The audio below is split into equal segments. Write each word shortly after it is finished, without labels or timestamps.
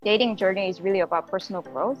dating journey is really about personal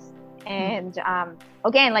growth. And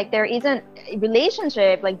again, like there isn't a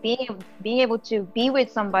relationship, like being able to be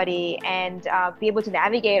with somebody and be able to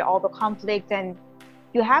navigate all the conflict, and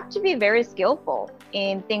you have to be very skillful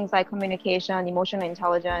in things like communication, emotional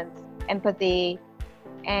intelligence, empathy.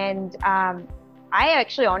 And I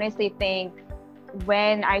actually honestly think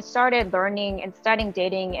when I started learning and studying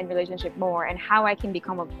dating and relationship more and how I can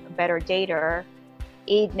become a better dater,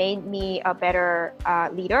 it made me a better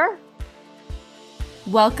leader.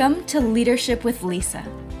 Welcome to Leadership with Lisa.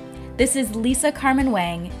 This is Lisa Carmen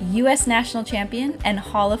Wang, U.S. National Champion and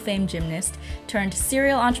Hall of Fame gymnast turned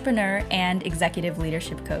serial entrepreneur and executive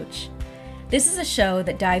leadership coach. This is a show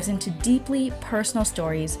that dives into deeply personal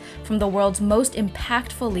stories from the world's most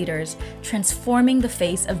impactful leaders, transforming the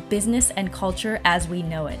face of business and culture as we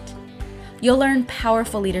know it. You'll learn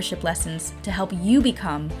powerful leadership lessons to help you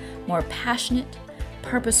become more passionate,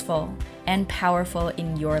 purposeful, and powerful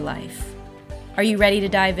in your life. Are you ready to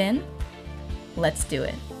dive in? Let's do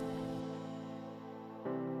it.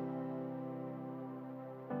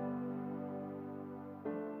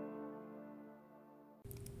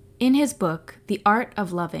 In his book, The Art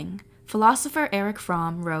of Loving, philosopher Erich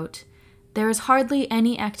Fromm wrote, "There is hardly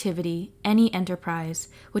any activity, any enterprise,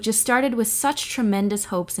 which is started with such tremendous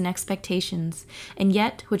hopes and expectations, and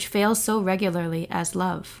yet which fails so regularly as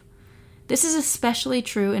love." This is especially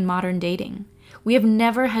true in modern dating. We have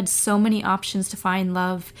never had so many options to find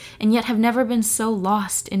love, and yet have never been so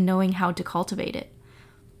lost in knowing how to cultivate it.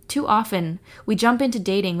 Too often, we jump into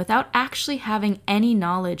dating without actually having any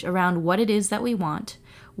knowledge around what it is that we want,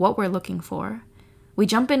 what we're looking for. We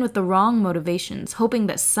jump in with the wrong motivations, hoping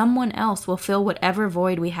that someone else will fill whatever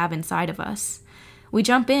void we have inside of us. We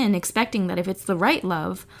jump in expecting that if it's the right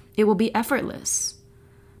love, it will be effortless.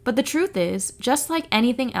 But the truth is, just like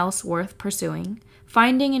anything else worth pursuing,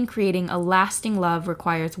 finding and creating a lasting love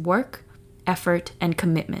requires work, effort, and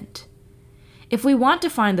commitment. If we want to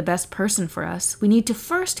find the best person for us, we need to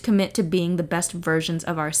first commit to being the best versions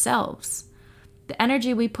of ourselves. The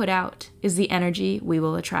energy we put out is the energy we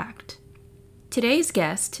will attract. Today's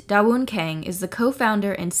guest, Dawoon Kang, is the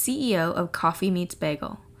co-founder and CEO of Coffee Meets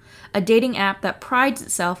Bagel, a dating app that prides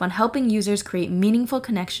itself on helping users create meaningful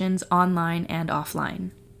connections online and offline.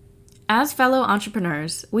 As fellow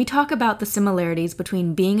entrepreneurs, we talk about the similarities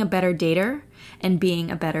between being a better dater and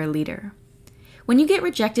being a better leader. When you get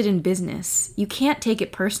rejected in business, you can't take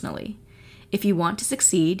it personally. If you want to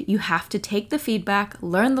succeed, you have to take the feedback,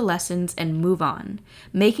 learn the lessons, and move on,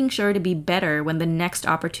 making sure to be better when the next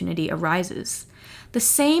opportunity arises. The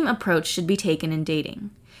same approach should be taken in dating.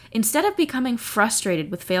 Instead of becoming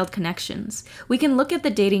frustrated with failed connections, we can look at the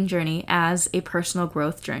dating journey as a personal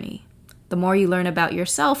growth journey. The more you learn about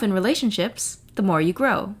yourself in relationships, the more you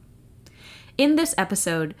grow. In this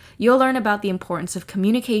episode, you'll learn about the importance of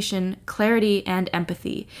communication, clarity, and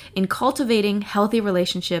empathy in cultivating healthy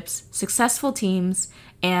relationships, successful teams,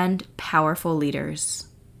 and powerful leaders.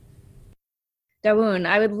 Dawoon,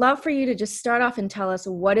 I would love for you to just start off and tell us,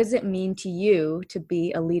 what does it mean to you to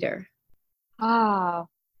be a leader? Oh,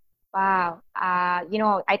 wow.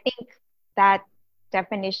 I think that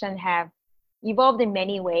definition have evolved in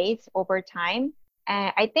many ways over time.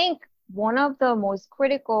 And I think one of the most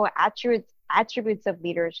critical attributes of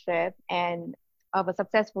leadership and of a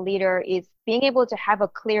successful leader is being able to have a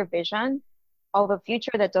clear vision of a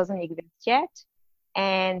future that doesn't exist yet,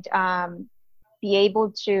 and be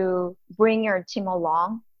able to bring your team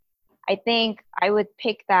along. I think I would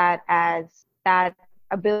pick that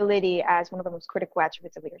ability as one of the most critical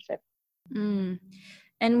attributes of leadership. Mm.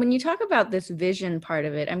 And when you talk about this vision part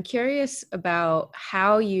of it, I'm curious about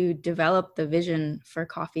how you developed the vision for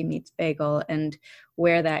Coffee Meets Bagel and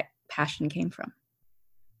where that passion came from.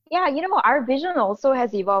 Yeah, our vision also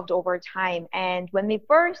has evolved over time. And when we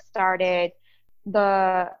first started,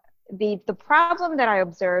 the the problem that I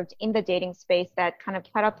observed in the dating space that kind of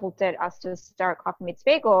catapulted us to start Coffee Meets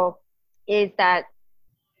Bagel is that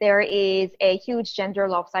there is a huge gender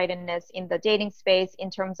lopsidedness in the dating space in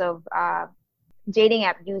terms of dating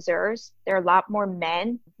app users. There are a lot more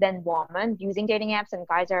men than women using dating apps, and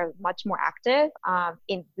guys are much more active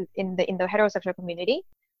in the heterosexual community.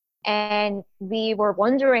 And we were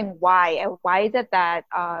wondering why. Why is it that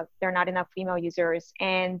there are not enough female users?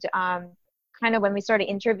 And kind of when we started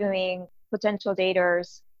interviewing potential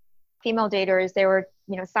daters, female daters, they were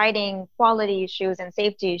citing quality issues and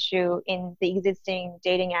safety issue in the existing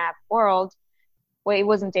dating app world. Well, it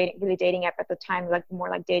wasn't really dating app at the time, like more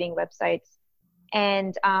like dating websites.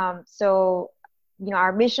 And so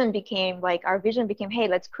our vision became, hey,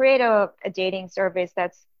 let's create a dating service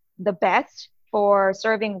that's the best for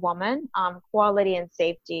serving women, quality and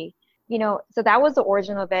safety. So that was the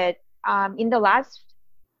origin of it. In the last,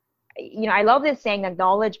 I love this saying that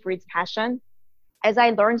knowledge breeds passion. As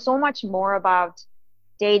I learned so much more about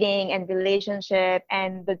dating and relationship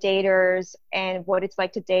and the daters and what it's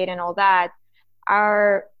like to date and all that,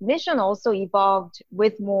 our mission also evolved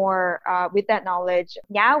with more with that knowledge.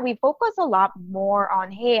 Now we focus a lot more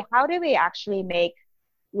on, hey, how do we actually make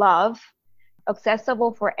love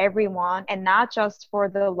accessible for everyone and not just for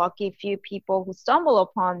the lucky few people who stumble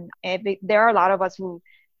upon it. There are a lot of us who,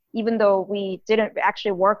 even though we didn't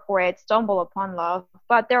actually work for it, stumble upon love,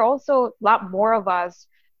 but there are also a lot more of us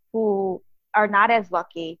who are not as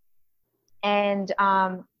lucky. And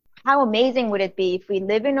how amazing would it be if we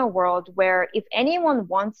live in a world where if anyone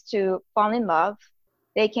wants to fall in love,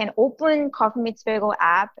 they can open Coffee Meets Bagel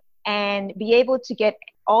app and be able to get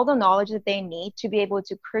all the knowledge that they need to be able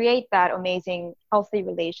to create that amazing, healthy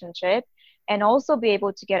relationship, and also be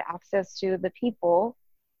able to get access to the people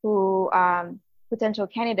who potential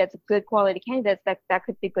candidates, good quality candidates that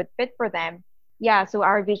could be good fit for them. Yeah, so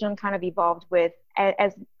our vision kind of evolved with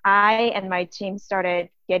as I and my team started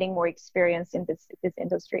getting more experience in this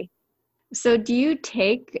industry. So do you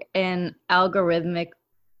take an algorithmic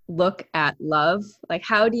look at love? Like,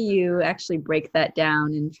 how do you actually break that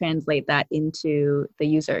down and translate that into the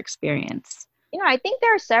user experience? I think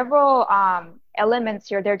there are several elements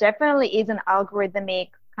here. There definitely is an algorithmic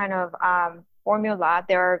kind of formula.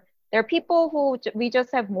 There are people who we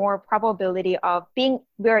just have more probability of being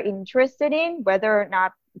we're interested in, whether or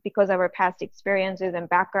not because of our past experiences and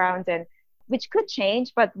backgrounds, and which could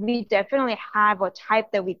change, but we definitely have a type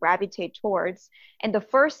that we gravitate towards. And the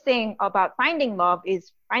first thing about finding love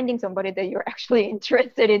is finding somebody that you're actually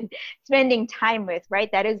interested in spending time with, right?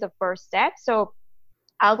 That is the first step. So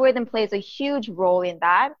algorithm plays a huge role in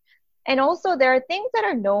that. And also there are things that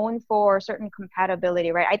are known for certain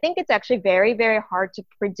compatibility, right? I think it's actually very, very hard to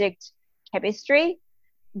predict chemistry.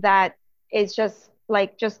 That is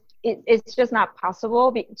it's just not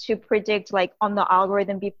possible to predict like on the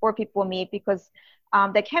algorithm before people meet, because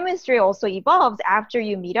the chemistry also evolves after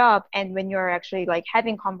you meet up and when you're actually like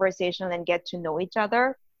having conversation and get to know each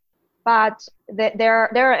other. But there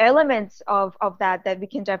are elements of that we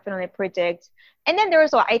can definitely predict. And then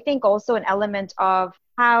there's, I think, also an element of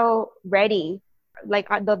how ready, like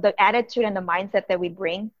the attitude and the mindset that we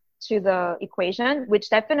bring to the equation,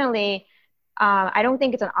 which definitely, I don't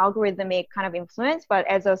think it's an algorithmic kind of influence, but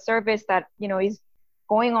as a service that, is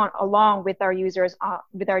going on along with our users,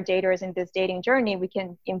 with our daters in this dating journey, we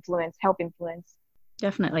can help influence.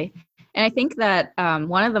 Definitely. And I think that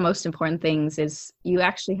one of the most important things is you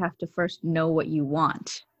actually have to first know what you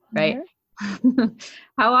want, right? Mm-hmm.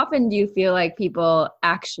 How often do you feel like people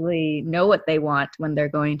actually know what they want when they're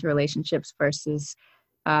going into relationships versus,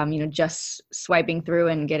 just swiping through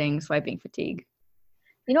and getting swiping fatigue?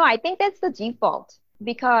 I think that's the default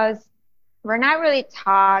because we're not really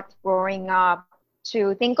taught growing up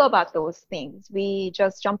to think about those things. We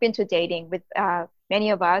just jump into dating with many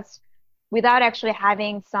of us without actually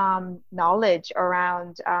having some knowledge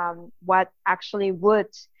around what actually would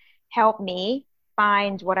help me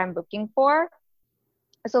find what I'm looking for.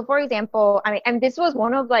 So for example, and this was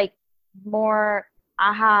one of like more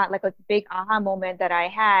like a big aha moment that I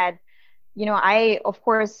had. I, of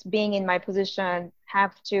course, being in my position,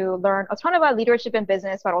 have to learn a ton about leadership and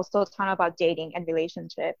business, but also a ton about dating and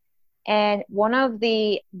relationship. And one of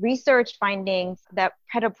the research findings that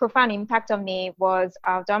had a profound impact on me was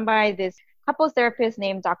done by this couples therapist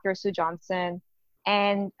named Dr. Sue Johnson.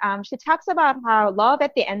 And she talks about how love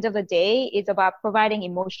at the end of the day is about providing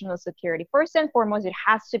emotional security. First and foremost, it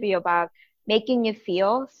has to be about making you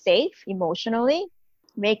feel safe emotionally,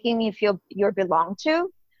 making you feel you're belonged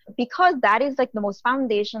to, because that is like the most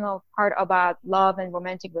foundational part about love and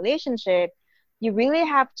romantic relationship. You really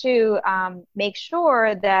have to make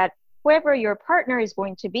sure that whoever your partner is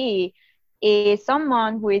going to be is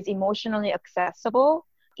someone who is emotionally accessible,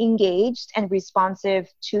 engaged, and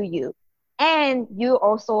responsive to you. And you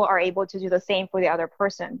also are able to do the same for the other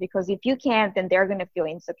person, because if you can't, then they're going to feel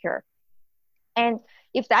insecure. And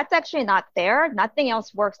if that's actually not there, nothing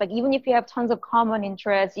else works. Like even if you have tons of common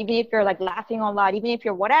interests, even if you're like laughing a lot, even if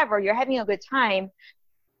you're whatever, you're having a good time,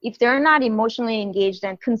 if they're not emotionally engaged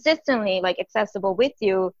and consistently like accessible with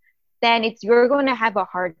you, then you're going to have a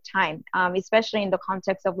hard time, especially in the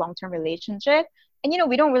context of long-term relationship. And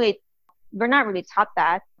we're not really taught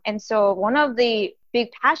that. And so one of the big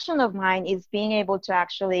passion of mine is being able to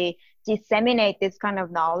actually disseminate this kind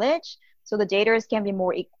of knowledge so the daters can be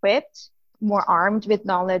more equipped, more armed with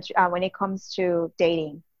knowledge when it comes to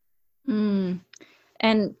dating.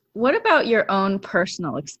 And what about your own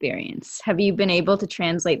personal experience? Have you been able to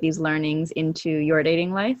translate these learnings into your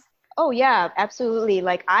dating life? Oh yeah, absolutely.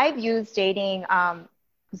 Like I've used dating,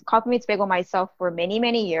 Coffee Meets Bagel myself for many,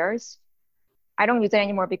 many years. I don't use it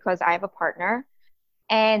anymore because I have a partner.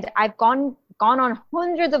 And I've gone on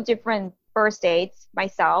hundreds of different first dates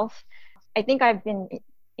myself. I think I've been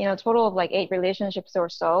in a total of like 8 relationships or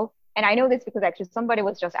so. And I know this because actually somebody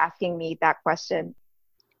was just asking me that question.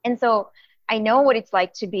 And so I know what it's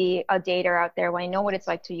like to be a dater out there. I know what it's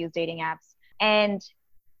like to use dating apps. And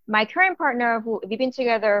my current partner, who we've been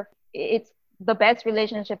together, it's the best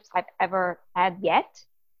relationships I've ever had yet.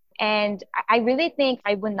 And I really think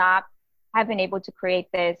I would not have been able to create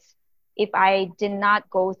this if I did not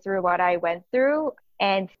go through what I went through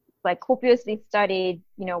and like copiously studied,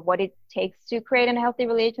 what it takes to create a healthy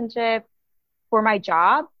relationship for my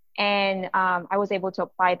job. And I was able to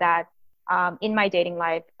apply that in my dating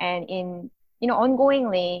life and in,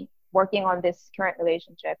 ongoingly working on this current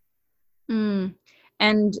relationship. Mm.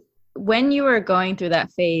 And when you were going through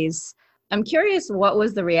that phase, I'm curious, what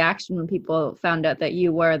was the reaction when people found out that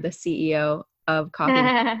you were the CEO of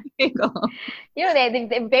Coffee Bagel?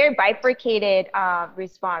 They very bifurcated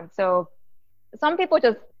response. So some people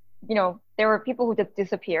just, there were people who just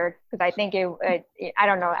disappeared because I think I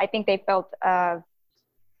don't know. I think they felt, I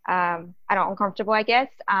don't uncomfortable, I guess.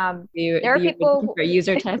 There are You were looking people for a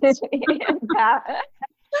user test? yeah.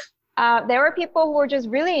 There were people who were just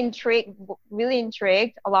really intrigued, really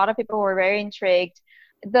intrigued. A lot of people were very intrigued.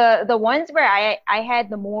 The ones where I had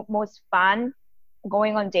the most fun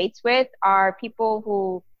going on dates with are people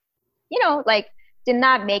who, like did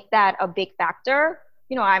not make that a big factor.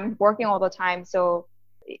 I'm working all the time, so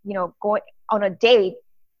going on a date,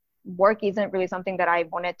 work isn't really something that I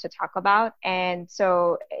wanted to talk about, and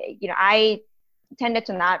so I tended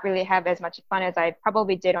to not really have as much fun as I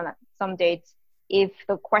probably did on some dates if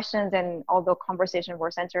the questions and all the conversation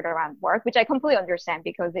were centered around work, which I completely understand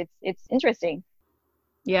because it's interesting.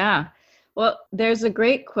 Yeah. Well, there's a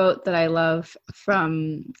great quote that I love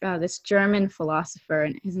from this German philosopher,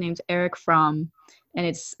 and his name's Erich Fromm. And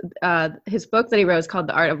it's his book that he wrote is called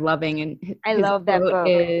The Art of Loving. And I his love that quote book.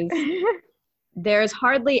 is, "There's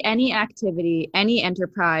hardly any activity, any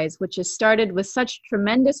enterprise, which is started with such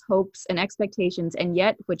tremendous hopes and expectations, and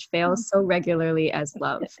yet which fails so regularly as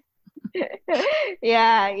love."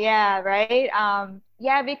 Yeah, right.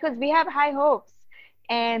 Yeah, because we have high hopes.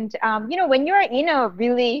 And when you're in a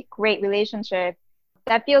really great relationship,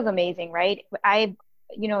 that feels amazing, right? I've,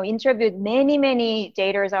 interviewed many, many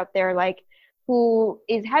daters out there, like who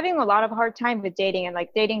is having a lot of hard time with dating and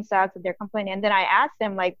like dating sucks and they're complaining. And then I ask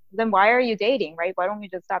them, like, then why are you dating, right? Why don't you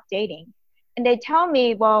just stop dating? And they tell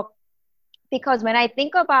me, well, because when I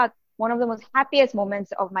think about one of the most happiest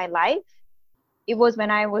moments of my life, it was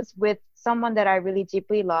when I was with someone that I really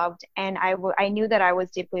deeply loved, and I knew that I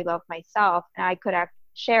was deeply loved myself, and I could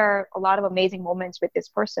share a lot of amazing moments with this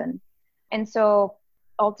person. And so,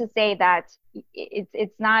 all to say that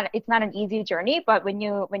it's not an easy journey, but when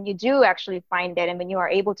you do actually find it, and when you are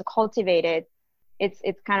able to cultivate it,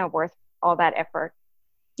 it's kind of worth all that effort.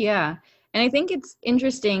 Yeah. And I think it's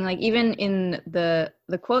interesting, like even in the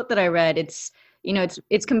quote that I read, it's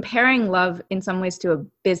comparing love in some ways to a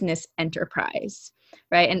business enterprise,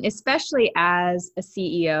 right? And especially as a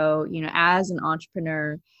CEO, as an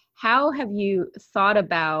entrepreneur, how have you thought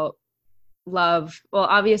about love? Well,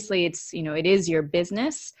 obviously it is your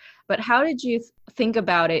business, but how did you think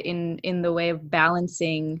about it in the way of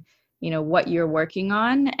balancing, what you're working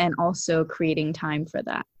on and also creating time for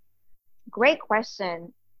that? Great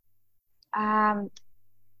question. Um,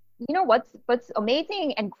 what's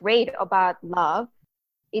amazing and great about love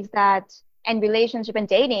is that, and relationship and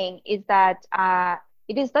dating is that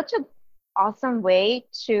it is such an awesome way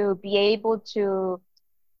to be able to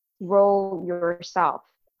grow yourself.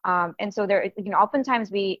 And so there, oftentimes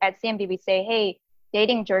we at CMB we say, hey,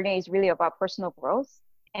 dating journey is really about personal growth.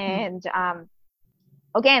 And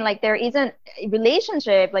again, like there isn't a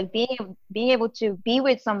relationship, like being able to be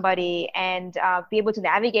with somebody and be able to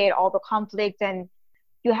navigate all the conflict, and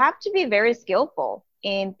you have to be very skillful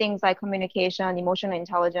in things like communication, emotional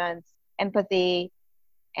intelligence, empathy.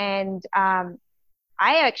 And I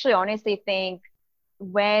actually honestly think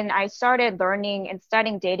when I started learning and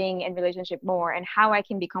studying dating and relationship more and how I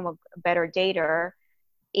can become a better dater,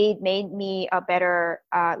 it made me a better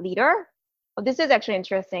leader. Well, this is actually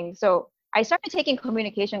interesting. So I started taking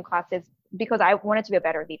communication classes because I wanted to be a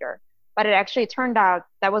better leader. But it actually turned out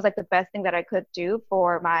that was like the best thing that I could do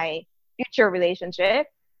for my future relationship,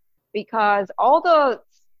 because all the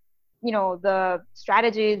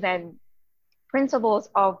strategies and principles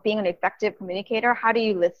of being an effective communicator, how do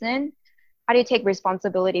you listen? How do you take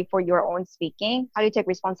responsibility for your own speaking? How do you take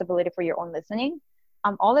responsibility for your own listening?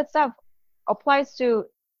 All that stuff applies to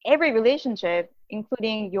every relationship,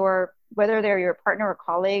 including whether they're your partner or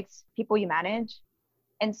colleagues, people you manage.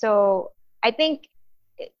 And so I think,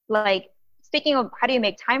 like, speaking of how do you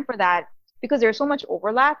make time for that, because there's so much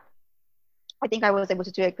overlap, I think I was able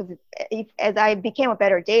to do it because as I became a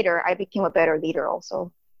better dater, I became a better leader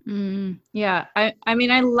also. Yeah. I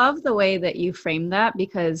mean, I love the way that you frame that,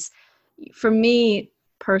 because for me,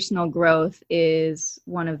 personal growth is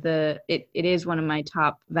it is one of my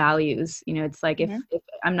top values. You know, it's like if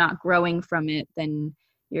I'm not growing from it, then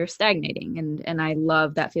you're stagnating. And I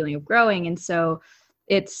love that feeling of growing. And so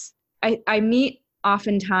I meet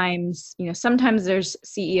oftentimes, you know, sometimes there's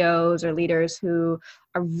CEOs or leaders who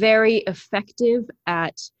are very effective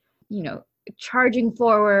at, you know, charging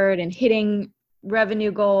forward and hitting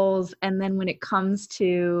revenue goals. And then when it comes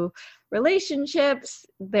to relationships,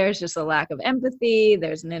 there's just a lack of empathy,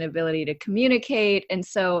 there's an inability to communicate. And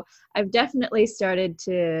so I've definitely started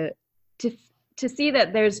to see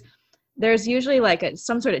that there's usually like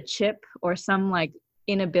some sort of chip or some like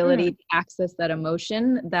inability to access that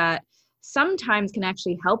emotion that sometimes can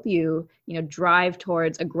actually help you, you know, drive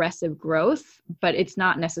towards aggressive growth, but it's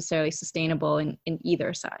not necessarily sustainable in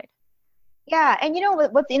either side. Yeah, and you know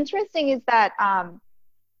what's interesting is that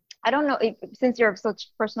I don't know if, since you're such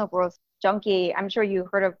personal growth junkie, I'm sure you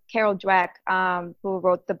heard of Carol Dweck, who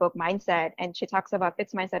wrote the book Mindset, and she talks about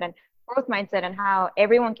fixed mindset and growth mindset and how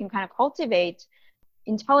everyone can kind of cultivate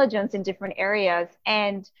intelligence in different areas.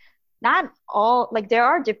 And not all, like, there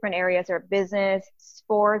are different areas, or business,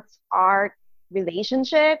 sports, art,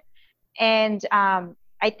 relationship, and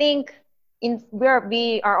I think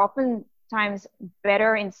we are oftentimes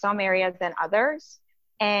better in some areas than others,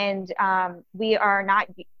 and we are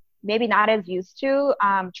maybe not as used to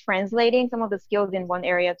translating some of the skills in one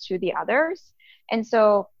area to the others. And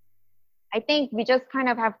so I think we just kind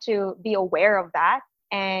of have to be aware of that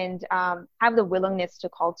and have the willingness to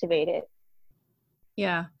cultivate it.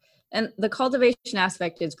 Yeah. And the cultivation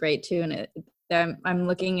aspect is great too. And I'm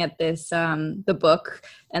looking at this, the book,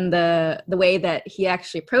 and the way that he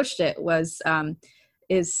actually approached it so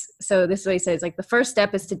this is what he says, like, the first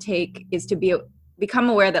step is to become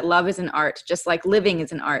aware that love is an art, just like living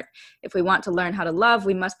is an art. If we want to learn how to love,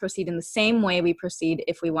 we must proceed in the same way we proceed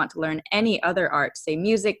if we want to learn any other art, say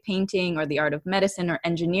music, painting, or the art of medicine or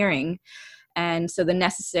engineering. And so the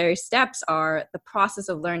necessary steps are: the process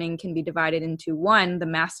of learning can be divided into one, the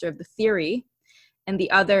master of the theory, and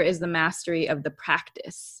the other is the mastery of the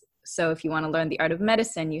practice. So if you want to learn the art of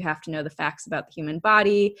medicine, you have to know the facts about the human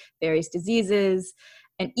body, various diseases.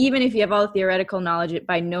 And even if you have all the theoretical knowledge, it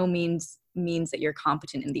by no means that you're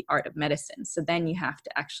competent in the art of medicine. So then you have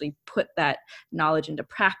to actually put that knowledge into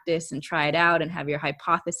practice and try it out and have your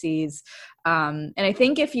hypotheses. And I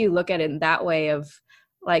think if you look at it in that way of,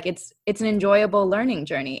 like, it's an enjoyable learning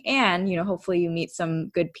journey, and, you know, hopefully you meet some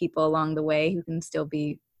good people along the way who can still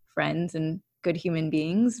be friends and good human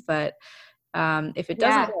beings. But if it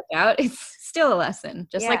doesn't work out, it's still a lesson,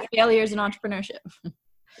 just like failures in entrepreneurship.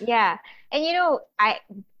 Yeah. And you know,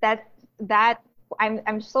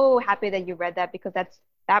 I'm so happy that you read that, because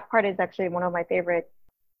that part is actually one of my favorite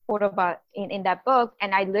quote about in that book.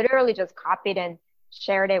 And I literally just copied and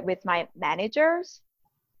shared it with my managers,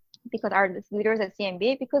 because our leaders at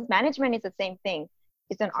CMB, because management is the same thing.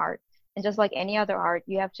 It's an art. And just like any other art,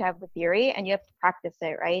 you have to have the theory and you have to practice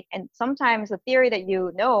it, right? And sometimes the theory that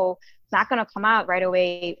you know is not going to come out right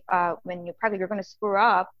away when you practice. You're going to screw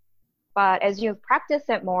up. But as you practice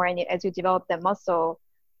it more and as you develop that muscle,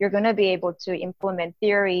 you're going to be able to implement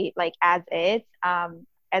theory like as it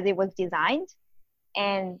was designed.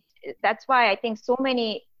 And that's why I think so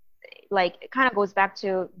many, like, it kind of goes back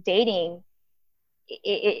to dating.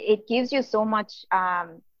 It gives you so much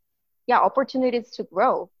opportunities to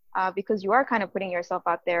grow, because you are kind of putting yourself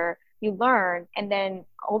out there. You learn, and then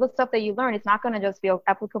all the stuff that you learn, it's not going to just be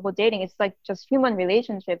applicable dating. It's like just human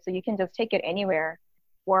relationships, so you can just take it anywhere,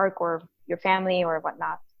 work or your family or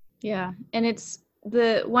whatnot. Yeah. And it's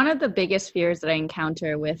one of the biggest fears that I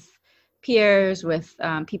encounter with peers, with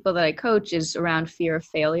people that I coach, is around fear of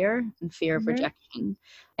failure and fear of rejection.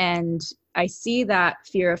 And I see that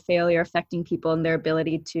fear of failure affecting people and their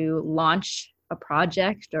ability to launch a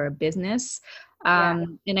project or a business.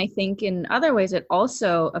 And I think in other ways, it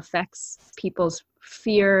also affects people's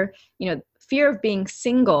fear of being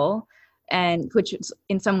single, and which is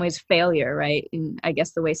in some ways failure, right? And I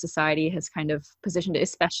guess the way society has kind of positioned it,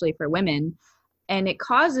 especially for women. And it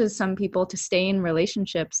causes some people to stay in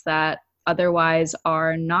relationships that otherwise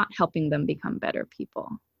are not helping them become better people.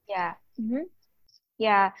 Yeah.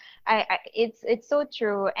 Yeah, it's so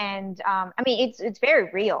true. And I mean, it's very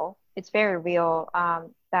real. It's very real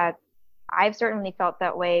that I've certainly felt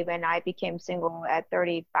that way when I became single at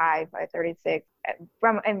 35, at 36,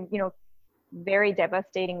 and very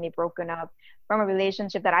devastatingly broken up from a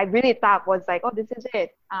relationship that I really thought was like, oh, this is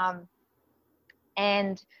it.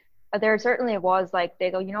 And there certainly was like,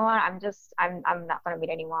 they go, you know what, I'm not going to meet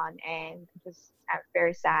anyone. And I'm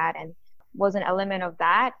very sad. And was an element of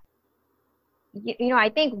that. I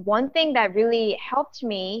think one thing that really helped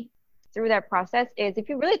me through that process is, if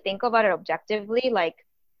you really think about it objectively, like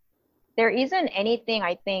there isn't anything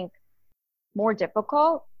I think more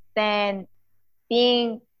difficult than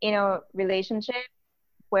being in a relationship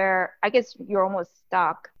where I guess you're almost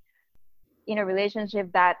stuck in a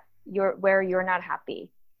relationship where you're not happy.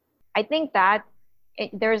 I think that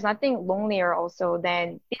there's nothing lonelier also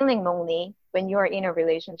than feeling lonely when you're in a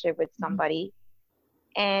relationship with somebody.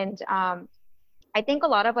 And I think a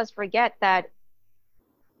lot of us forget that,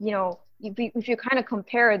 if you kind of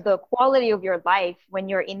compare the quality of your life when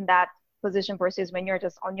you're in that position versus when you're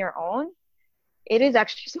just on your own, it is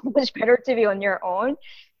actually so much better to be on your own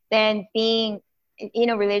than being in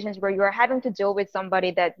a relationship where you're having to deal with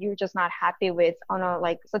somebody that you're just not happy with on a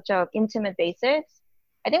like such a intimate basis.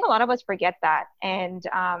 I think a lot of us forget that. And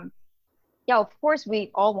yeah, of course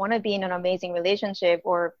we all want to be in an amazing relationship,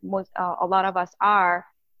 or a lot of us are,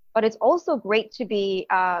 but it's also great to be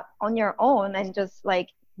on your own and just like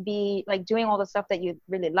be like doing all the stuff that you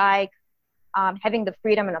really like, having the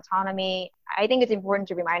freedom and autonomy. I think it's important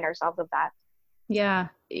to remind ourselves of that. Yeah.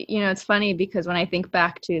 It's funny because when I think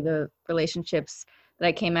back to the relationships that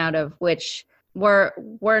I came out of, which were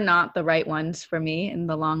not the right ones for me in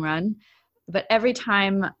the long run, but every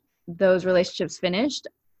time those relationships finished,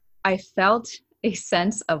 I felt a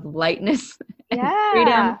sense of lightness and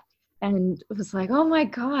freedom. And it was like, oh my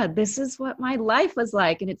God, this is what my life was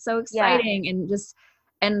like. And it's so exciting.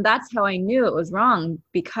 And that's how I knew it was wrong,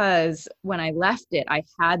 because when I left it, I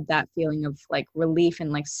had that feeling of like relief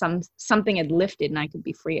and like something had lifted and I could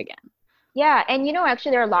be free again. Yeah. And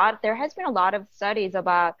actually there has been a lot of studies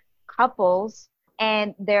about couples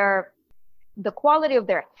and the quality of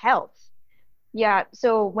their health. Yeah.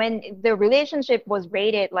 So when the relationship was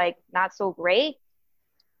rated like not so great,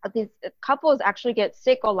 these couples actually get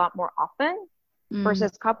sick a lot more often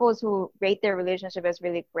versus couples who rate their relationship as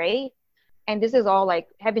really great. And this is all like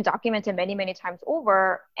have been documented many, many times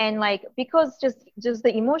over. And like, because just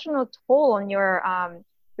the emotional toll on your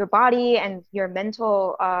body and your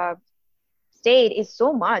mental state is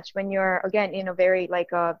so much when you're again in a very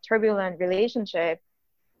like a turbulent relationship.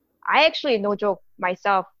 I actually, no joke,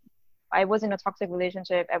 myself, I was in a toxic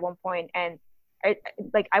relationship at one point, and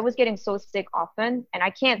I was getting so sick often, and I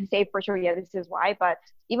can't say for sure, yeah, this is why, but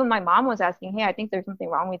even my mom was asking, hey, I think there's something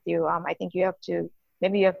wrong with you. I think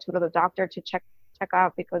maybe you have to go to the doctor to check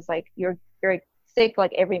out, because like you're very sick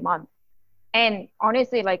like every month. And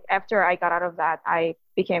honestly, like after I got out of that, I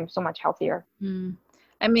became so much healthier.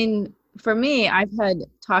 I mean, for me, I've had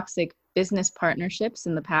toxic business partnerships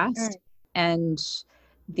in the past, and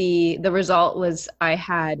the result was I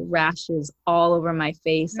had rashes all over my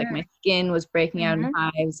face. Like my skin was breaking out in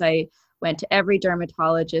hives. I went to every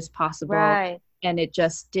dermatologist possible, and it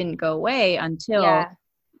just didn't go away until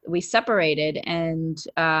we separated. And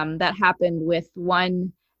that happened with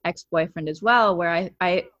one ex-boyfriend as well, where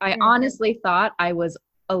I honestly thought I was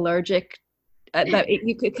allergic.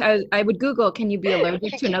 I would Google, can you be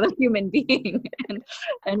allergic to another human being?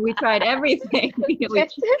 And we tried everything.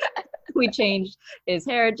 We changed his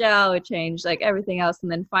hair gel, we changed like everything else.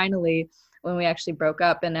 And then finally, when we actually broke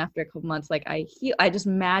up, and after a couple months, like I just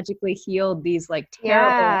magically healed these like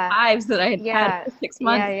terrible hives that I had for 6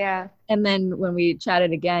 months. And then when we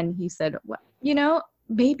chatted again, he said, well,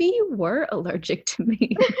 maybe you were allergic to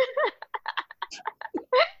me.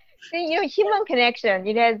 Human connection,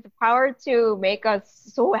 it has the power to make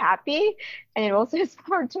us so happy, and it also has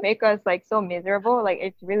power to make us like so miserable. Like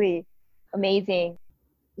it's really amazing.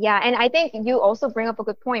 Yeah. And I think you also bring up a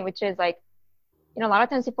good point, which is like, a lot of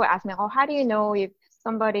times people ask me, oh, how do you know if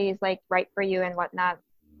somebody is like right for you and whatnot?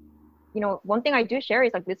 One thing I do share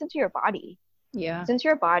is like, listen to your body. Listen to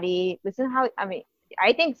your body.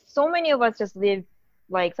 I think so many of us just live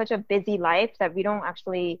like such a busy life that we don't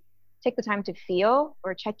actually take the time to feel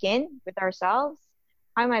or check in with ourselves.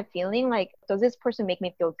 How am I feeling? Like, does this person make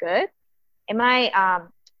me feel good? Am I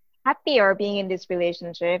happier being in this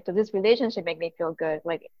relationship? Does this relationship make me feel good?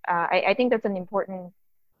 Like, I think that's an important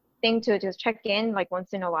thing to just check in like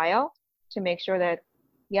once in a while to make sure that,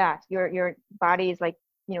 your body is like,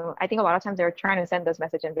 I think a lot of times they're trying to send this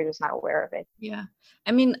message and we're just not aware of it. Yeah.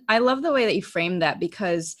 I mean, I love the way that you framed that,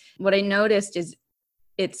 because what I noticed is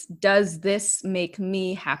it's, does this make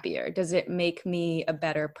me happier? Does it make me a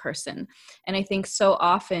better person? And I think so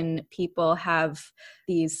often people have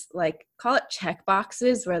these, like, call it check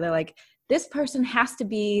boxes, where they're like, this person has to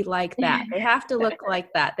be like that. They have to look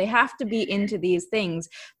like that. They have to be into these things.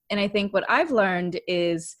 And I think what I've learned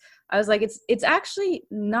is, I was like, it's actually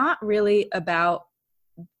not really about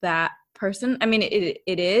that person. I mean,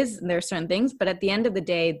 it is, and there are certain things, but at the end of the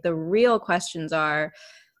day, the real questions are,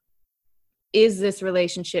 is this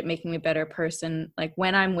relationship making me a better person? Like,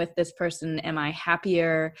 when I'm with this person, am I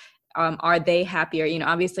happier? Are they happier? You know,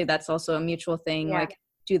 obviously that's also a mutual thing. Yeah. Like,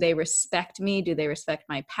 do they respect me? Do they respect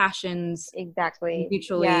my passions? Exactly.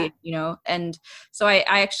 Mutually, Yeah. you know? And so I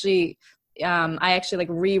actually like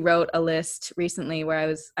rewrote a list recently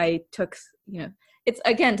where I took, you know, it's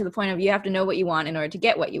again to the point of, you have to know what you want in order to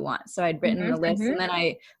get what you want. So I'd written a list, and then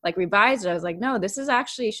I like revised it. I was like, no, this is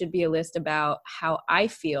actually should be a list about how I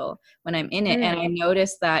feel when I'm in it. And I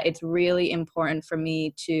noticed that it's really important for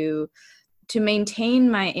me to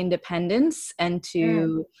maintain my independence and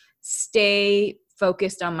to stay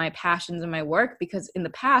focused on my passions and my work, because in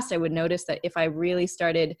the past I would notice that if I really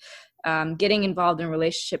started getting involved in a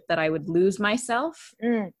relationship, that I would lose myself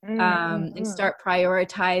and start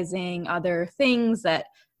prioritizing other things that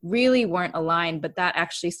really weren't aligned, but that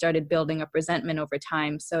actually started building up resentment over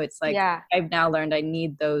time. So it's like, I've now learned I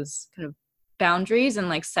need those kind of boundaries and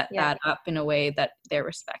like set that up in a way that they're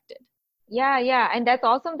respected. Yeah. And that's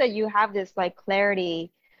awesome that you have this like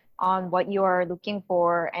clarity on what you're looking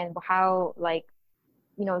for and how, like,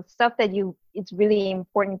 you know, stuff that it's really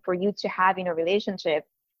important for you to have in a relationship.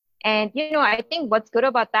 And, you know, I think what's good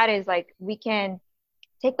about that is, like, we can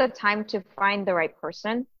take the time to find the right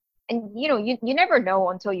person. And, you know, you never know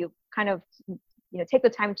until you kind of, you know, take the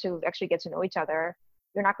time to actually get to know each other.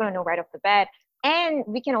 You're not going to know right off the bat. And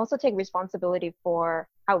we can also take responsibility for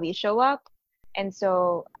how we show up. And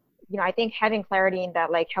so, you know, I think having clarity in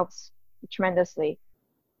that, like, helps tremendously.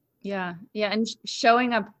 Yeah. And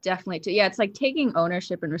showing up definitely too. Yeah. It's like taking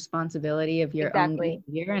ownership and responsibility of your own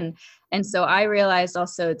behavior. And so I realized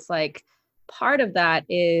also, it's like, part of that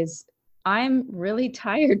is, I'm really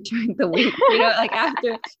tired during the week, you know, like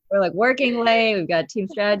after we're like working late, we've got team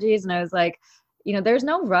strategies. And I was like, you know, there's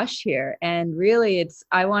no rush here. And really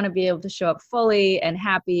I want to be able to show up fully and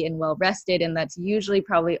happy and well rested. And that's usually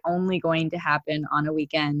probably only going to happen on a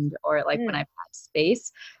weekend, or like when I've had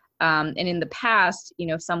space. And in the past, you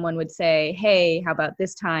know, someone would say, hey, how about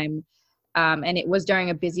this time? And it was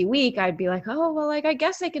during a busy week, I'd be like, oh, well, like, I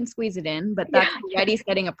guess I can squeeze it in. But that's already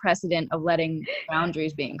setting a precedent of letting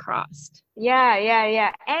boundaries being crossed.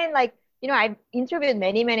 Yeah. And, like, you know, I've interviewed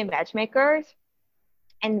many matchmakers.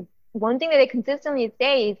 And one thing that they consistently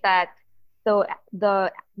say is that the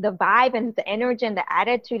vibe and the energy and the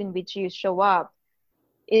attitude in which you show up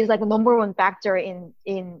is like a number one factor in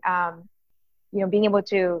you know, being able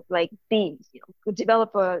to, like,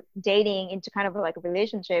 develop a dating into kind of like a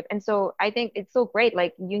relationship. And so I think it's so great.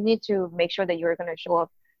 Like, you need to make sure that you're going to show up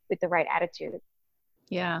with the right attitude.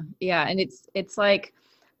 Yeah. And it's like,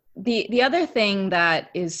 the other thing that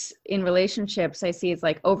is in relationships I see is,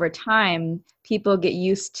 like, over time, people get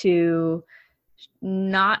used to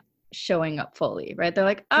not showing up fully, right? They're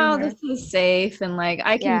like, oh, this is safe. And like,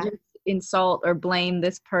 I can just insult or blame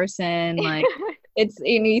this person. Like, it's,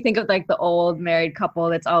 you know, you think of like the old married couple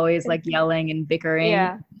that's always like yelling and bickering.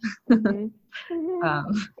 Yeah.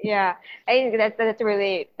 Yeah. I think that's a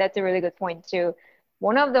really good point too.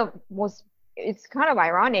 One of the most, it's kind of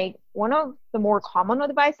ironic, one of the more common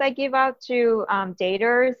advice I give out to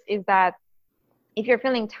daters is that if you're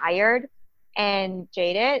feeling tired and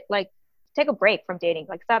jaded, like, take a break from dating,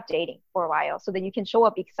 like, stop dating for a while so that you can show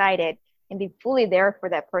up excited and be fully there for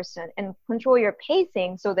that person, and control your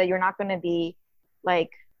pacing so that you're not going to be,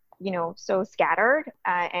 like, you know, so scattered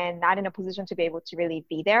and not in a position to be able to really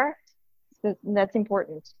be there. So that's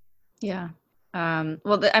important. Yeah.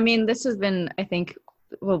 Well, I mean, this has been, I think,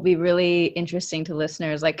 will be really interesting to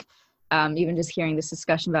listeners, like, even just hearing this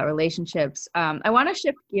discussion about relationships. I want to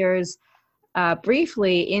shift gears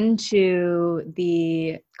briefly into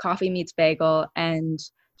the Coffee Meets Bagel and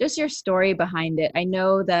just your story behind it. I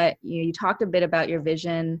know that you talked a bit about your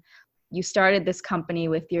vision. You started this company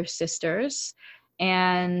with your sisters,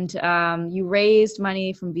 and you raised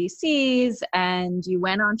money from VCs, and you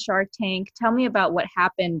went on Shark Tank. Tell me about what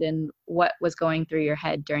happened and what was going through your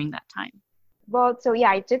head during that time. Well, so yeah,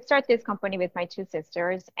 I did start this company with my two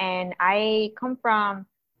sisters, and I come from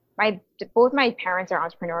both my parents are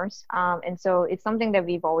entrepreneurs, and so it's something that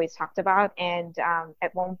we've always talked about. And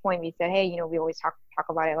at one point, we said, hey, you know, we always talk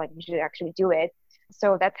about it, like, we should actually do it.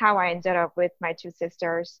 So that's how I ended up with my two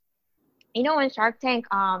sisters. You know, on Shark Tank,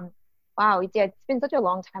 wow, it's been such a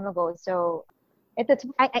long time ago. So at the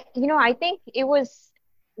time, I think it was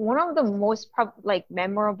one of the most like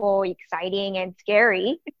memorable, exciting, and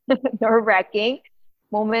scary, nerve-wracking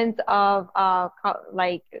moments of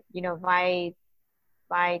like my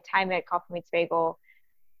time at Coffee Meets Bagel.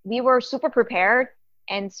 We were super prepared,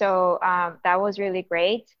 and so that was really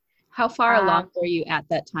great. How far along were you at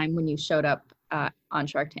that time when you showed up on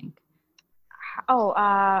Shark Tank?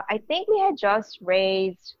 I think we had just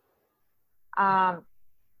raised, um,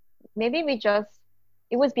 maybe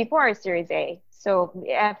it was before our Series A. So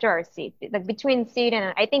after our seed, like between seed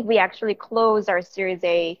and I think we actually closed our Series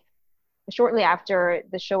A shortly after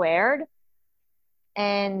the show aired.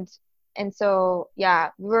 And so yeah,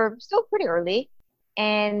 we were still pretty early.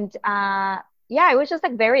 And yeah, it was just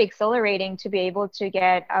like very exhilarating to be able to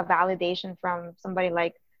get a validation from somebody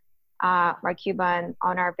like Mark Cuban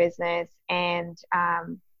on our business. And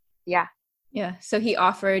yeah. Yeah. So he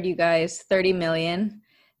offered you guys 30 million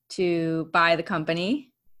to buy the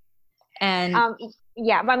company. And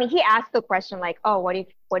yeah, but I mean, he asked the question like, oh, what if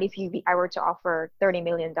I were to offer $30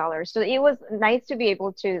 million? So it was nice to be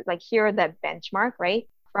able to like hear that benchmark, right,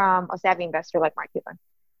 from a savvy investor like Mark Cuban.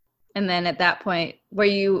 And then at that point, where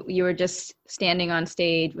you were just standing on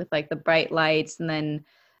stage with like the bright lights, and then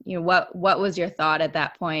what was your thought at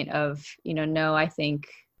that point of no, I think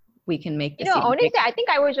we can make this. Honestly, I think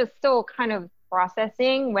I was just still kind of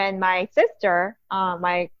processing when my sister,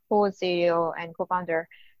 my co-CEO and co-founder,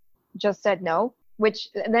 just said no, which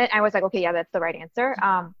then I was like, okay, yeah, that's the right answer.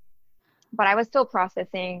 But I was still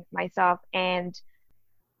processing myself, and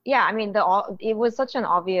yeah, I mean, it was such an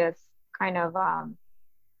obvious kind of.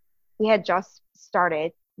 We had just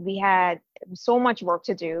started. We had so much work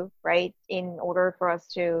to do, right, in order for us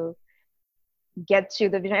to get to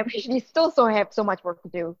the vision. We still have so much work to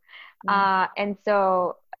do, and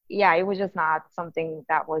so yeah, it was just not something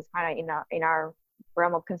that was kind of in our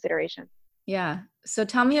realm of consideration. Yeah. So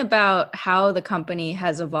tell me about how the company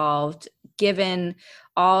has evolved given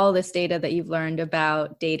all this data that you've learned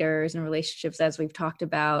about daters and relationships, as we've talked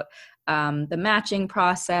about, the matching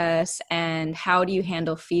process, and how do you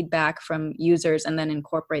handle feedback from users and then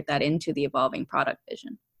incorporate that into the evolving product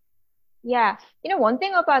vision? Yeah. One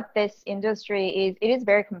thing about this industry is it is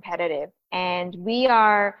very competitive, and we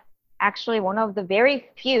are actually one of the very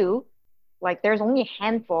few, like there's only a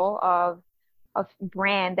handful of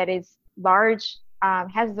brand that is large,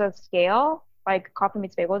 has the scale like Coffee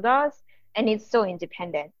Meets Bagel does, and it's still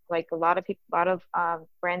independent. Like a lot of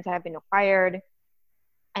brands have been acquired,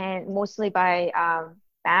 and mostly by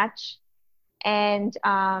batch. And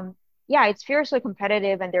yeah, it's fiercely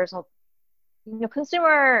competitive, and there's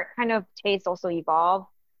consumer kind of tastes also evolve,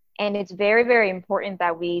 and it's very, very important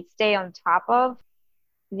that we stay on top of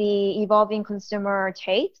the evolving consumer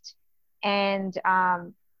taste, and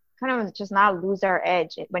kind of just not lose our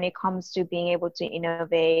edge when it comes to being able to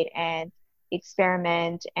innovate and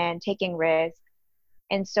experiment and taking risks.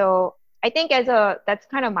 And so I think that's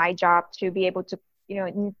kind of my job, to be able to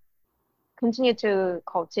continue to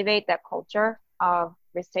cultivate that culture of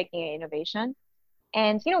risk taking and innovation.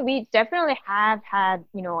 And we definitely have had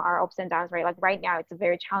our ups and downs, right? Like right now it's a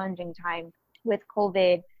very challenging time with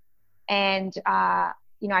COVID, and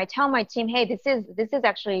I tell my team, hey, this is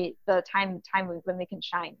actually the time when we can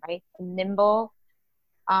shine, right? Nimble,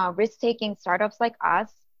 risk-taking startups like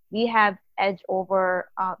us, we have edge over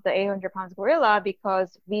the 800 pounds gorilla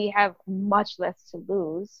because we have much less to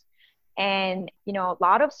lose. And a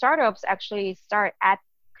lot of startups actually start at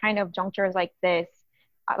kind of junctures like this.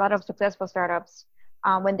 A lot of successful startups,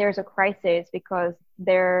 when there's a crisis, because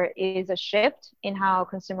there is a shift in how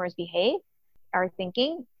consumers behave, are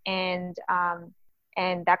thinking, and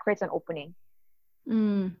that creates an opening.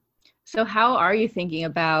 So how are you thinking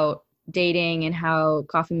about dating and how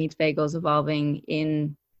Coffee Meets Bagel is evolving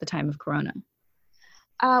in the time of Corona?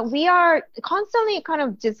 We are constantly kind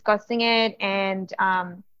of discussing it and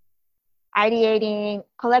ideating,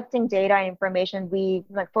 collecting data information.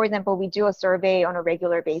 For example, we do a survey on a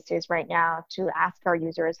regular basis right now to ask our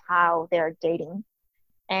users how they're dating.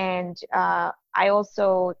 And I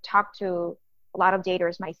also talk to a lot of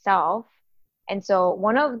daters myself. And so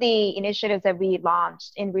one of the initiatives that we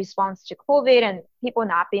launched in response to COVID and people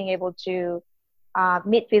not being able to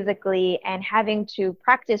meet physically and having to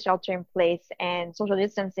practice shelter in place and social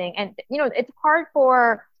distancing. And,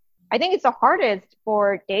 I think it's the hardest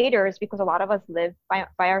for daters because a lot of us live by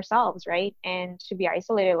ourselves, right? And to be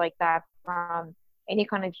isolated like that from any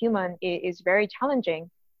kind of human is very challenging.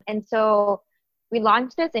 And so we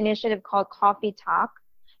launched this initiative called Coffee Talk,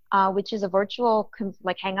 which is a virtual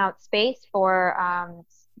hangout space for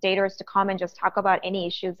daters to come and just talk about any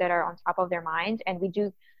issues that are on top of their mind. And we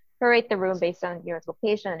do curate the room based on your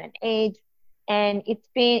location and age. And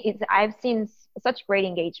I've seen such great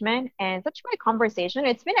engagement and such great conversation.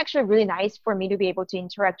 It's been actually really nice for me to be able to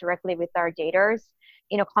interact directly with our daters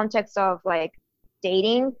in a context of like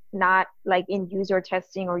dating, not like in user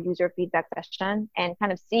testing or user feedback session, and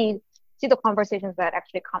kind of see the conversations that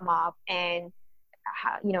actually come up and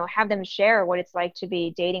have them share what it's like to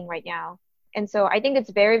be dating right now. And so I think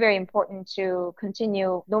it's very, very important to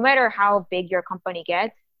continue, no matter how big your company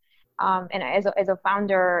gets, and as a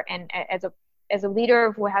founder and as a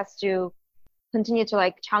leader who has to continue to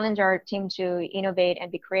like challenge our team to innovate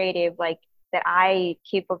and be creative, like that I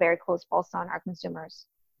keep a very close pulse on our consumers.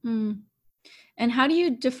 Mm. And how do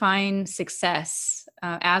you define success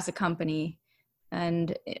as a company?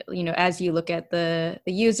 And, as you look at the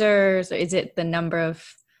users, or is it the number of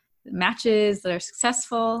matches that are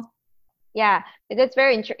successful? Yeah, that's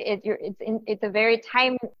very it's a very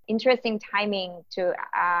interesting timing to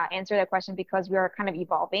answer that question, because we are kind of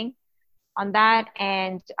evolving on that,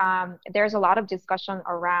 and there's a lot of discussion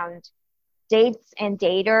around dates and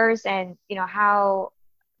daters, and how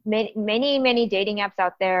many dating apps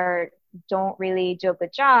out there don't really do a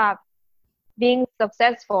good job being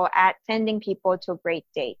successful at sending people to a great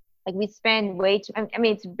date. Like we spend way too, I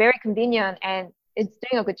mean, it's very convenient and it's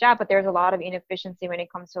doing a good job, but there's a lot of inefficiency when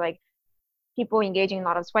it comes to like people engaging in a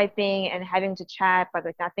lot of swiping and having to chat, but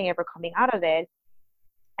like nothing ever coming out of it.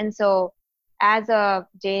 And so as a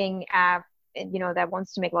dating app, that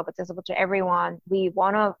wants to make love accessible to everyone, we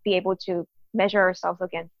want to be able to measure ourselves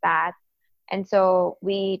against that. And so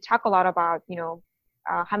we talk a lot about,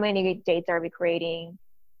 how many dates are we creating?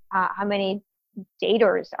 How many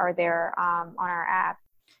daters are there on our app?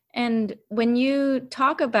 And when you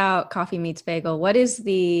talk about Coffee Meets Bagel, what is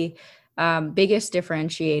the biggest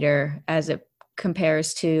differentiator as it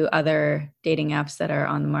compares to other dating apps that are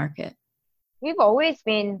on the market? It's always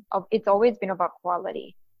been about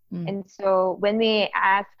quality. And so when we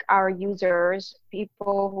ask our users,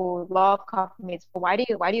 people who love Coffee Meets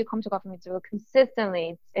Bagel, why do you come to Coffee Meets Bagel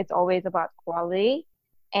consistently? It's always about quality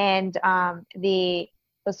and the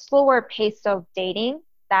slower pace of dating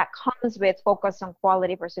that comes with focus on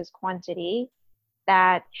quality versus quantity,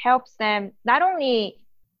 that helps them not only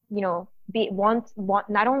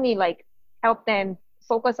not only like help them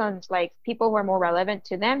focus on like people who are more relevant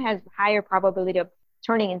to them, has higher probability of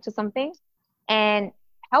turning into something, and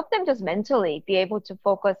help them just mentally be able to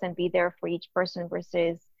focus and be there for each person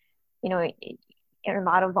versus a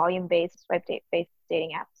lot of volume based based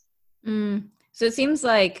dating apps. So it seems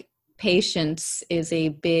like patience is a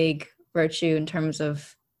big virtue in terms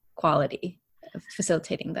of quality, of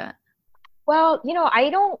facilitating that. Well,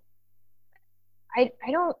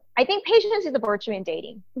 I think patience is a virtue in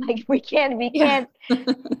dating. Like we can't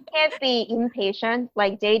be impatient.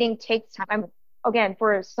 Like dating takes time. Again,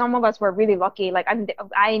 for some of us, we're really lucky. Like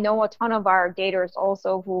I know a ton of our daters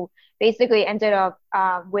also who basically ended up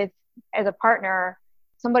with as a partner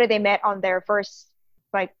somebody they met on their first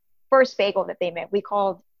bagel that they met. We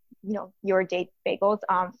called your date bagels.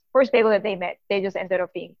 First bagel that they met, they just ended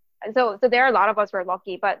up being. So there are a lot of us who are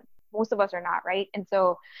lucky, but most of us are not, right? And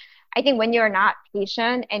so I think when you're not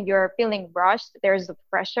patient and you're feeling rushed, there's the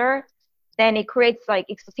pressure, then it creates like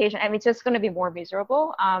expectation, and it's just going to be more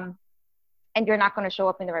miserable. And you're not going to show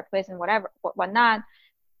up in the right place and whatnot.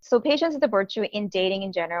 So patience is a virtue in dating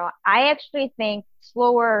in general. I actually think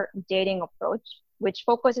slower dating approach, which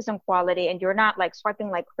focuses on quality and you're not like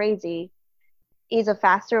swiping like crazy, is a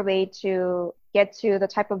faster way to get to the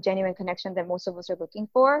type of genuine connection that most of us are looking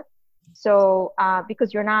for. So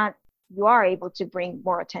because you are able to bring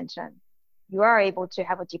more attention. You are able to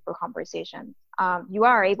have a deeper conversation. You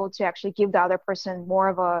are able to actually give the other person more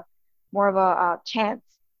of a chance,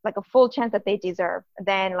 like a full chance that they deserve,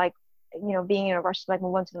 than like, being in a rush to like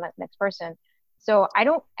move on to the next person. So I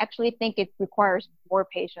don't actually think it requires more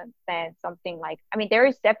patience than something like, there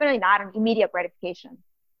is definitely not an immediate gratification.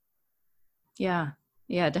 Yeah,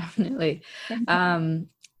 definitely.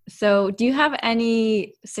 So do you have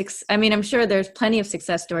any I'm sure there's plenty of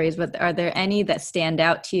success stories, but are there any that stand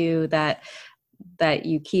out to you that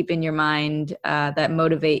you keep in your mind that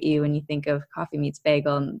motivate you when you think of Coffee Meets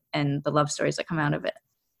Bagel and the love stories that come out of it?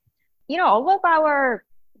 All of our,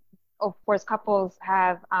 of course, couples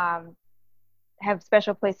have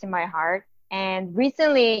special place in my heart. And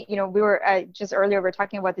recently, we were just earlier, we were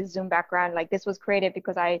talking about the Zoom background. Like this was created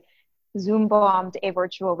because I Zoom bombed a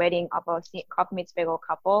virtual wedding of a Coffee Meets Bagel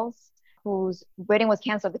couples whose wedding was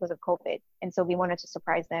canceled because of COVID. And so we wanted to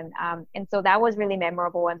surprise them. And so that was really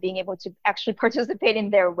memorable, and being able to actually participate in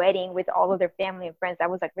their wedding with all of their family and friends,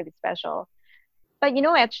 that was like really special. But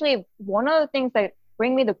actually one of the things that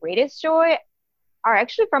bring me the greatest joy are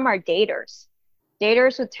actually from our daters.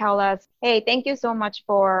 Daters who tell us, hey, thank you so much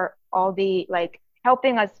for all the like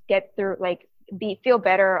helping us get through, like feel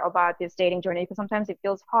better about this dating journey because sometimes it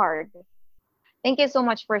feels hard. Thank you so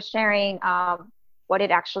much for sharing what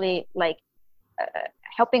it actually like, uh,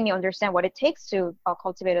 helping me understand what it takes to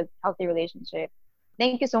cultivate a healthy relationship.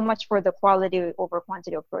 Thank you so much for the quality over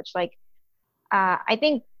quantity approach. Like, I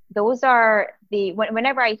think those are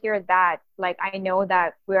whenever I hear that, like, I know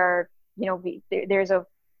that we're, there's a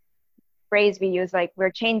phrase we use, like,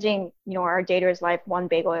 we're changing, our dater's life one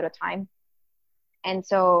bagel at a time. And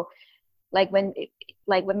so, like, when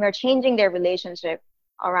we're changing their relationship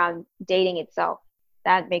around dating itself,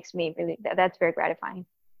 that makes me really, that's very gratifying.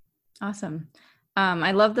 Awesome.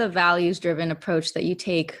 I love the values-driven approach that you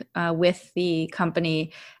take with the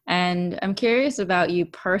company. And I'm curious about you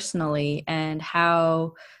personally and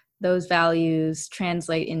how those values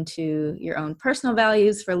translate into your own personal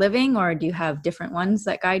values for living, or do you have different ones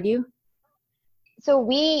that guide you? So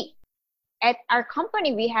at our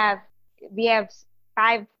company, we have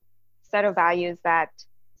 5 set of values that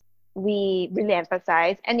we really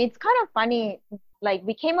emphasize. And it's kind of funny, like,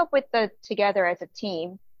 we came up with together as a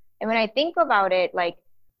team. And when I think about it, like,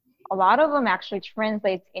 a lot of them actually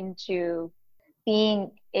translates into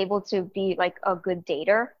being able to be like a good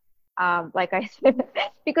dater. Like I said,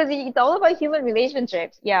 because it's all about human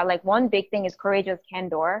relationships. Yeah, like, one big thing is courageous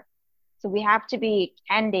candor. So we have to be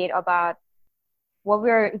candid about what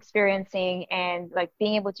we're experiencing and, like,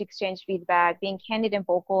 being able to exchange feedback, being candid and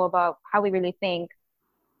vocal about how we really think.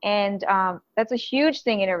 And that's a huge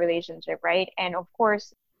thing in a relationship, right? And of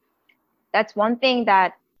course, that's one thing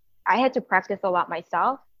that I had to practice a lot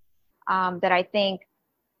myself, that I think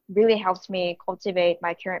really helps me cultivate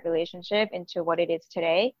my current relationship into what it is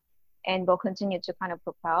today, and will continue to kind of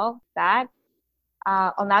propel that.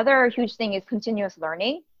 Another huge thing is continuous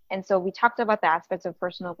learning. And so we talked about the aspects of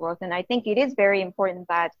personal growth. And I think it is very important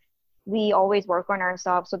that we always work on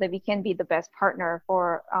ourselves so that we can be the best partner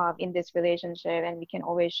for in this relationship, and we can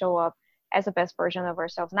always show up as the best version of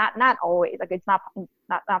ourselves. Not always, like, it's not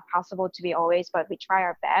possible to be always, but we try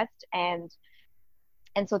our best. And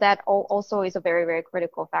so that also is a very, very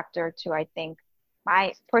critical factor to, I think,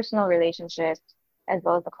 my personal relationship as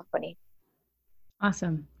well as the company.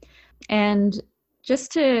 Awesome. And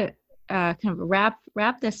just to kind of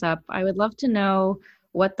wrap this up, I would love to know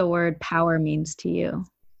what the word power means to you.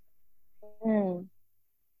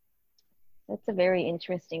 That's a very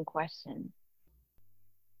interesting question.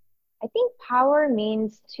 I think power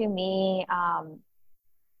means to me,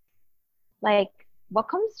 like, what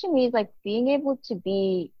comes to me is like being able to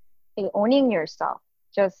be, like, owning yourself,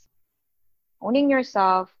 just owning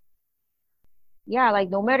yourself. Yeah, like,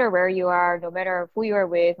 no matter where you are, no matter who you are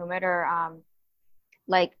with, no matter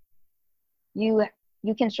like, you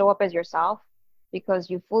you can show up as yourself because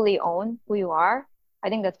you fully own who you are. I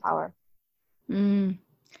think that's power.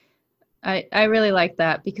 I really like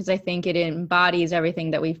that because I think it embodies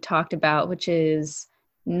everything that we've talked about, which is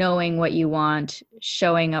knowing what you want,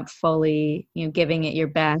 showing up fully, giving it your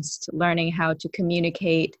best, learning how to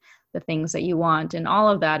communicate the things that you want. And all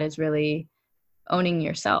of that is really owning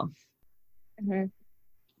yourself. Mm-hmm.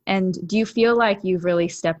 And do you feel like you've really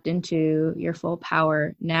stepped into your full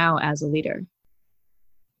power now as a leader?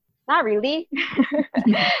 Not really.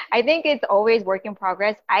 I think it's always work in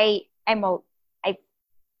progress. I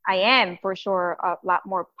am for sure a lot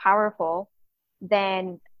more powerful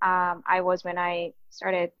than I was when I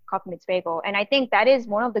started Coffee Meets Bagel. And I think that is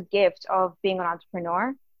one of the gifts of being an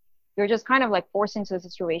entrepreneur. You're just kind of like forced into a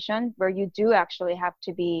situation where you do actually have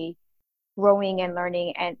to be growing and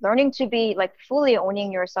learning to be, like, fully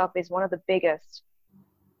owning yourself is one of the biggest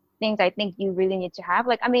things I think you really need to have.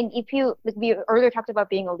 Like, I mean, if you, like, we earlier talked about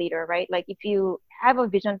being a leader, right? Like, if you have a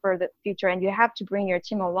vision for the future and you have to bring your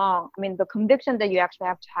team along, I mean, the conviction that you actually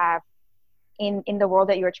have to have in the world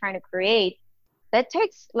that you're trying to create, that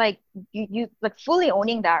takes, like, you like fully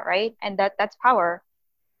owning that, right? And that's power.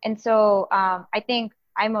 And so I think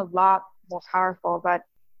I'm a lot more powerful, but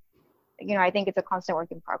I think it's a constant work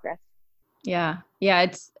in progress. Yeah.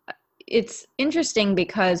 It's interesting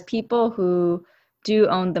because people who do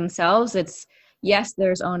own themselves, yes,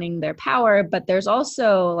 there's owning their power, but there's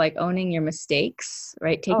also, like, owning your mistakes,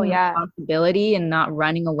 right? Taking responsibility and not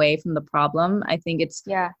running away from the problem. I think it's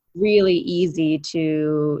really easy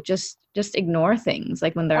to just ignore things,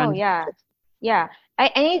 like, when they're and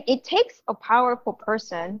it takes a powerful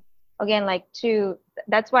person, again, like,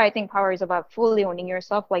 that's why I think power is about fully owning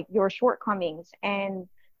yourself, like your shortcomings and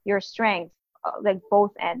your strengths, like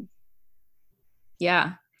both ends.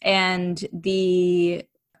 Yeah. And the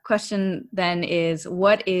question then is,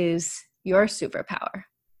 what is your superpower?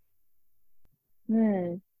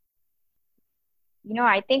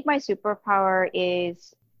 I think my superpower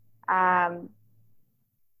is, um,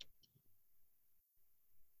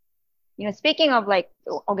 speaking of like,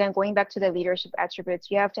 again, going back to the leadership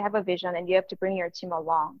attributes, you have to have a vision and you have to bring your team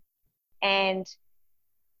along. And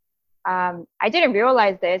I didn't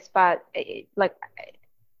realize this, but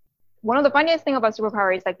one of the funniest thing about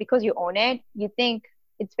superpower is like, because you own it, you think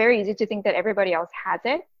it's very easy to think that everybody else has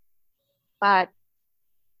it. But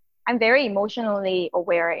I'm very emotionally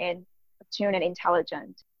aware and attuned and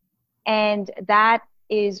intelligent. And that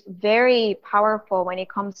is very powerful when it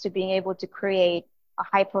comes to being able to create a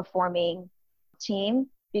high performing team,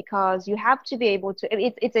 because you have to be able to,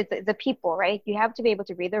 it's the people, right? You have to be able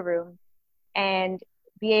to read the room and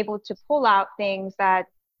be able to pull out things that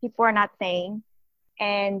people are not saying.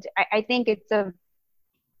 And I think it's a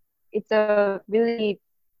really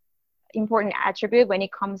important attribute when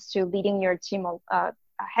it comes to leading your team,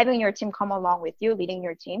 having your team come along with you, leading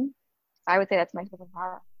your team. So I would say that's my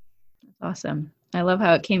superpower. Awesome. I love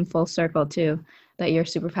how it came full circle too, that your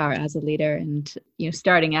superpower as a leader and,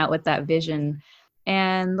 starting out with that vision.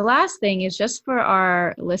 And the last thing is just for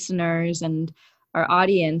our listeners and our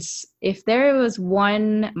audience, if there was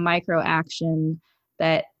one micro action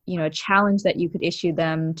that, a challenge that you could issue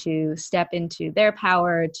them to step into their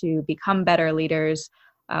power to become better leaders,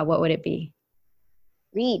 what would it be?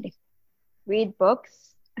 Read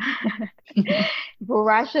books.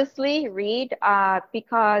 Voraciously read,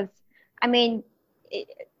 because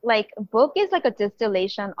book is like a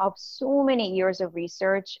distillation of so many years of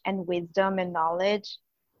research and wisdom and knowledge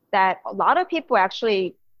that a lot of people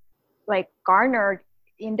actually like garnered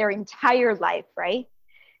in their entire life, right?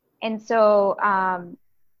 And so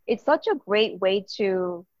it's such a great way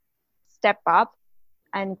to step up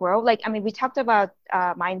and grow. We talked about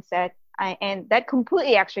mindset, and that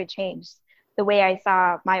completely actually changed the way I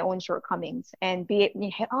saw my own shortcomings, and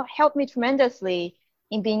helped me tremendously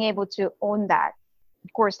in being able to own that.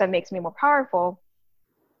 Of course, that makes me more powerful.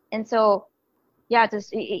 And so, yeah, just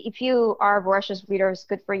if you are voracious readers,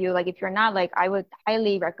 good for you. Like if you're not, like I would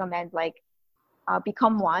highly recommend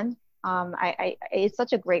become one. It's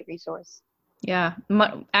such a great resource. Yeah.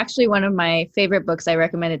 Actually, one of my favorite books I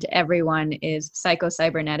recommended to everyone is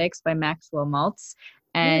Psycho-Cybernetics by Maxwell Maltz.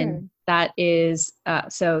 And that is,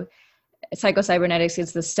 so Psycho-Cybernetics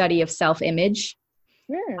is the study of self-image.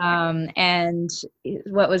 And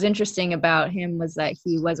what was interesting about him was that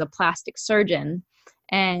he was a plastic surgeon,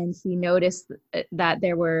 and he noticed that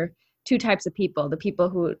there were two types of people. The people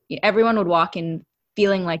who, everyone would walk in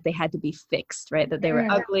feeling like they had to be fixed, right? That they were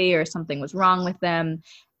ugly or something was wrong with them.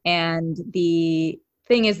 And the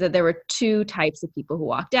thing is that there were two types of people who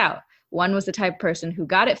walked out. One was the type of person who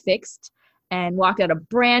got it fixed and walked out a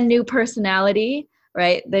brand new personality,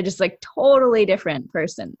 right? They're just like totally different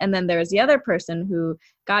person. And then there's the other person who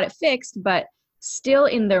got it fixed, but still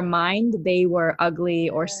in their mind, they were ugly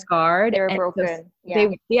or scarred. They were broken.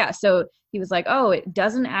 So he was like, oh, it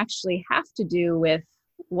doesn't actually have to do with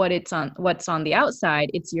what's on the outside.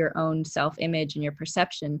 It's your own self-image and your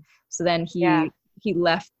perception. So then he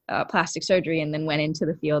left plastic surgery and then went into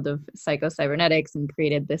the field of psycho-cybernetics and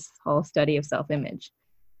created this whole study of self-image.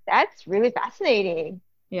 That's really fascinating.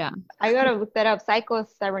 Yeah. I gotta look that up.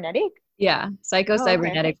 Psycho-cybernetic? Yeah.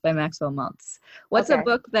 Psycho-Cybernetics by Maxwell Maltz. What's a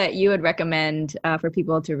book that you would recommend for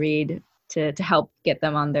people to read to help get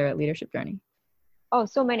them on their leadership journey? Oh,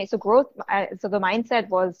 so many. So so the mindset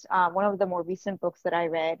was one of the more recent books that I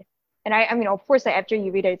read. And I mean, of course, after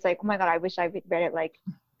you read it, it's like, oh my God, I wish I read it like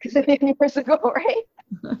a million years ago, right?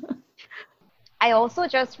 I also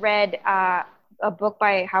just read a book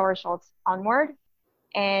by Howard Schultz, Onward.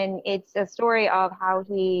 And it's a story of how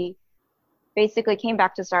he basically came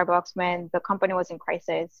back to Starbucks when the company was in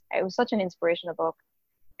crisis. It was such an inspirational book.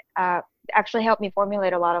 Actually helped me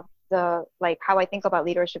formulate a lot of the, how I think about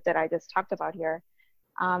leadership that I just talked about here.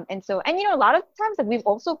 And a lot of times we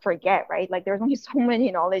also forget, right? Like there's only so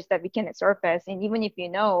many knowledge that we can surface. And even if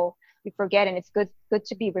we forget, and it's good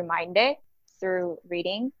to be reminded through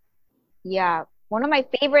reading. Yeah. One of my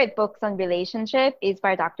favorite books on relationship is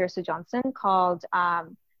by Dr. Sue Johnson called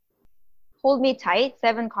Hold Me Tight,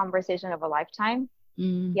 7 Conversations of a Lifetime.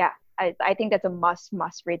 Yeah, I think that's a must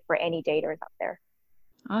read for any daters out there.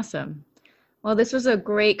 Awesome. Well, this was a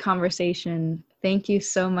great conversation. Thank you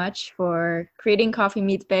so much for creating Coffee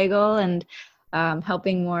Meets Bagel and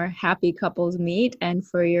helping more happy couples meet, and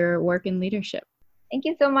for your work in leadership. Thank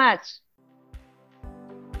you so much.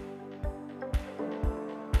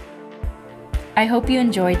 I hope you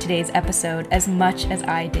enjoyed today's episode as much as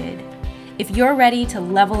I did. If you're ready to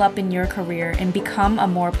level up in your career and become a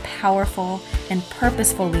more powerful and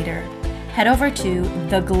purposeful leader, head over to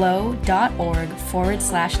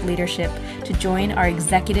theglow.org/leadership to join our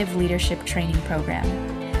Executive Leadership Training Program.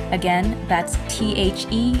 Again, that's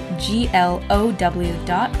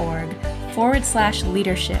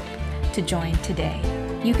theglow.org/leadership to join today.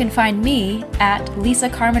 You can find me at Lisa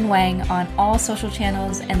Carmen Wang on all social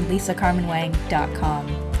channels and lisacarmenwang.com.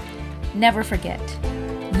 Never forget,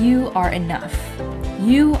 you are enough.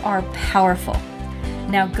 You are powerful.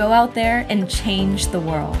 Now go out there and change the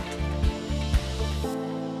world.